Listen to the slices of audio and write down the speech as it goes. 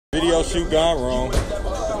Video shoot gone wrong.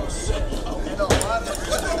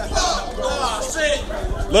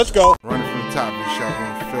 Let's go. Running from the top of the shot,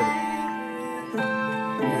 gonna feel it.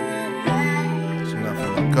 It's enough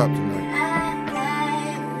for the cup tonight.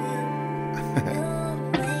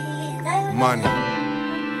 Money.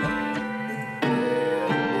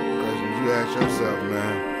 Cause when you ask yourself,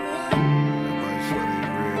 man, everybody swear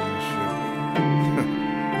they real and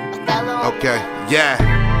shit. Okay, yeah.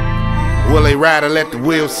 Will they ride or let the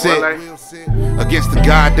wheel sit? Against the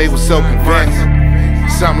God, they were so convinced.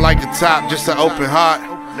 Something like the top, just an open heart.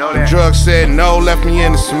 The drug said no, left me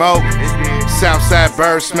in the smoke. Southside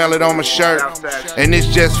bird, smell it on my shirt. And it's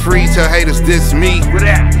just free till haters diss me.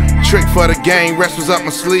 Trick for the game, rest was up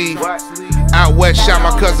my sleeve. Out west, shot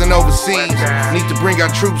my cousin overseas. Need to bring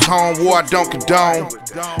our troops home, war I don't condone.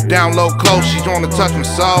 Down low close, she wanna touch my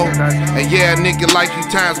soul. And yeah, a nigga like you,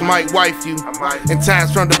 times might wife you. And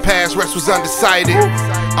times from the past, rest was undecided.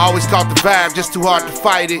 Always caught the vibe, just too hard to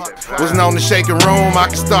fight it. Was known to shake a room, I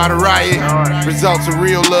could start a riot. Results of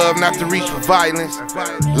real love, not to reach for violence.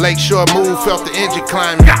 Lakeshore move, felt the engine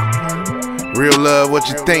climbing. Real love, what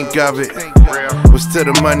you think of it? What's to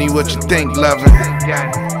the money, what you think, loving?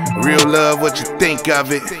 Real love, what you think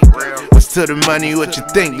of it? What's to the money, what you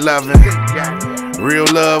think, loving? Real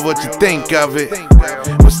love, what you think of it?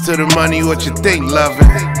 What's to the money, what you think, loving?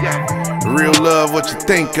 Real love, what you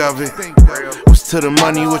think of it? What's to the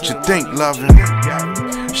money, what you think, loving?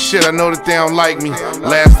 Shit, I know that they don't like me.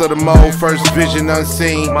 Last of the mold, first vision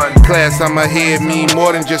unseen. Class on my head mean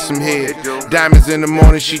more than just some head. Diamonds in the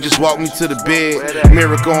morning, she just walked me to the bed.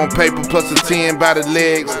 Miracle on paper plus a 10 by the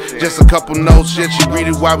legs. Just a couple notes, shit, she read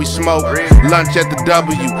it while we smoke. Lunch at the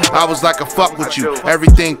W, I was like I fuck with you.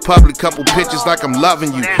 Everything public, couple pictures like I'm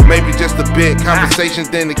loving you. Maybe just a bit, conversations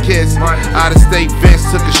then a kiss. Out of state Vince,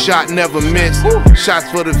 took a shot, never missed. Shots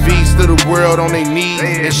for the V, stood the world on their knees.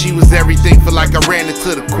 And she was everything, feel like I ran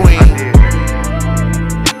into the queen.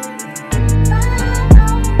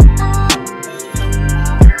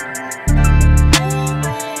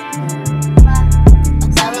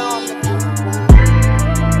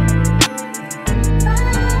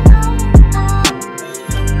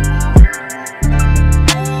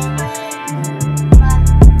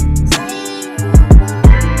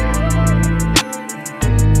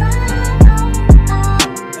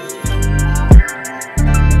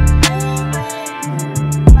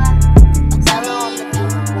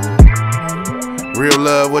 Real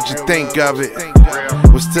love, what you think of it?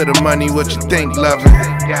 What's to the money, what you think, loving?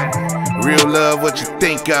 Real love, what you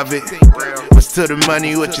think of it? What's to the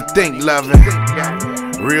money, what you think, loving?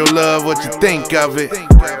 Real love, what you think of it?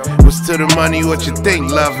 What's to the money, what you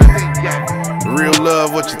think, loving? Real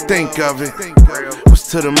love, what you think of it?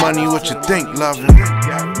 What's to the money, what you think, loving?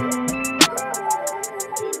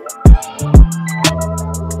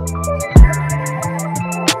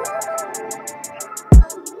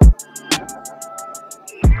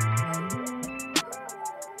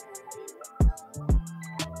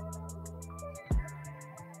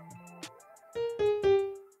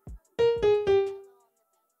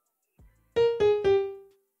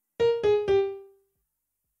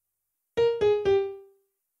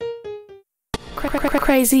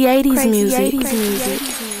 Crazy 80s music.